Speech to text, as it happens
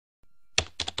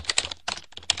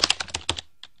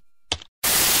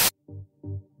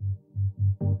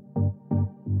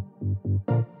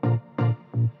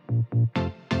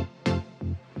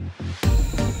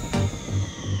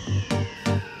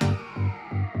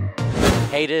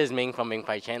Hey, this is Ming from Ming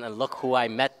Pai Chen, and look who I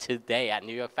met today at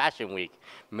New York Fashion Week.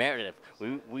 Meredith.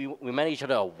 We met each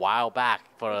other a while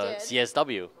back for We did.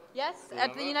 CSW. Yes,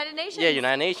 at the United Nations. Yeah,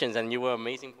 United Nations, and you were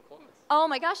amazing performance. Oh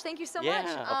my gosh, thank you so much.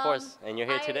 Yeah, of course, and you're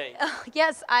here today.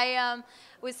 Yes, I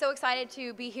was so excited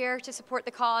to be here to support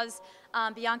the cause.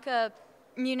 Bianca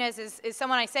Muniz is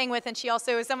someone I sang with, and she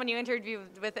also is someone you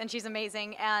interviewed with, and she's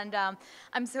amazing. And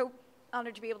I'm so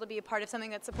honored to be able to be a part of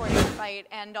something that's supporting the fight,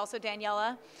 and also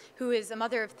Daniela, who is a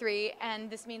mother of 3, and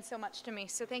this means so much to me.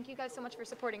 So thank you guys so much for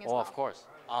supporting as well. Oh, of course.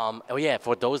 Oh yeah,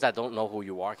 for those that don't know who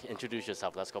you are, introduce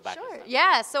yourself. Let's go back. Sure.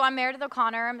 Yeah, so I'm Meredith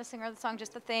O'Connor. I'm the singer of the song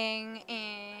Just a Thing,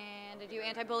 and I do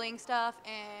anti-bullying stuff,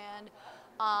 and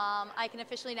I can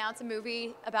officially announce a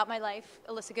movie about my life.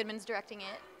 Alyssa Goodman's directing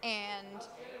it, and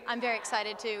I'm very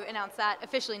excited to announce that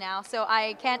officially now. So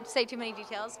I can't say too many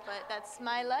details, but that's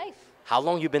my life. How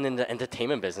long you been in the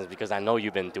entertainment business? Because I know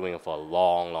you've been doing it for a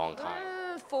long, long time.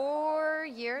 4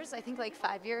 years, I think like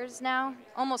 5 years now,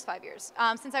 almost 5 years,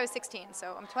 since I was 16,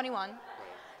 so I'm 21.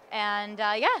 And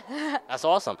yeah. That's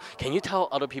awesome. Can you tell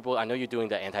other people, I know you're doing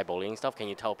the anti-bullying stuff, can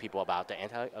you tell people about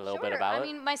a little bit about it? I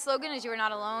mean, my slogan is "You are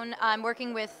not alone." I'm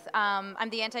working with, I'm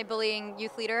the anti-bullying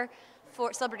youth leader,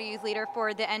 celebrity youth leader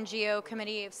for the NGO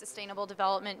Committee of Sustainable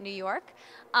Development New York.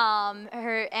 I'm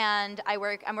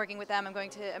working with them.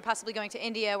 I'm possibly going to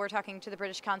India. We're talking to the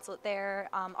British consulate there,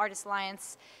 Artists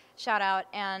Alliance, shout out,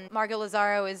 and Margot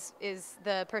Lazaro is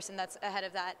the person that's ahead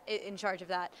of that, in charge of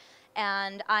that.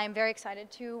 And I'm very excited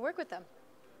to work with them.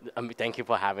 Thank you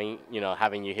for having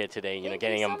you here today.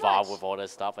 Getting involved with all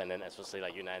this stuff, and then especially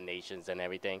like United Nations and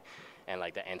everything, and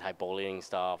like the anti-bullying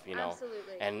stuff.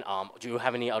 Absolutely. And do you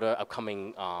have any other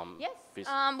upcoming? Yes.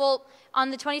 Well, on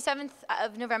the 27th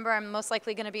of November, I'm most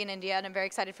likely going to be in India, and I'm very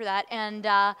excited for that. And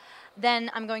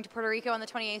then I'm going to Puerto Rico on the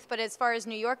 28th. But as far as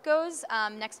New York goes,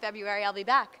 next February I'll be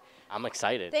back. I'm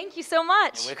excited. Thank you so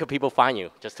much. And where could people find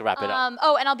you, just to wrap it up?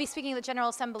 Oh, and I'll be speaking at the General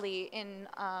Assembly in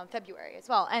February as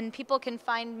well. And people can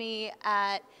find me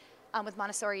at, with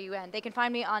Montessori UN. They can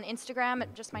find me on Instagram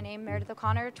at just my name, Meredith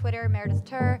O'Connor, Twitter, Meredith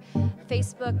Tur,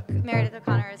 Facebook, Meredith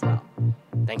O'Connor as well.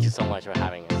 Thank you so much for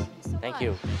having us. Thank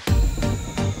you so much.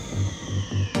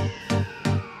 Thank you.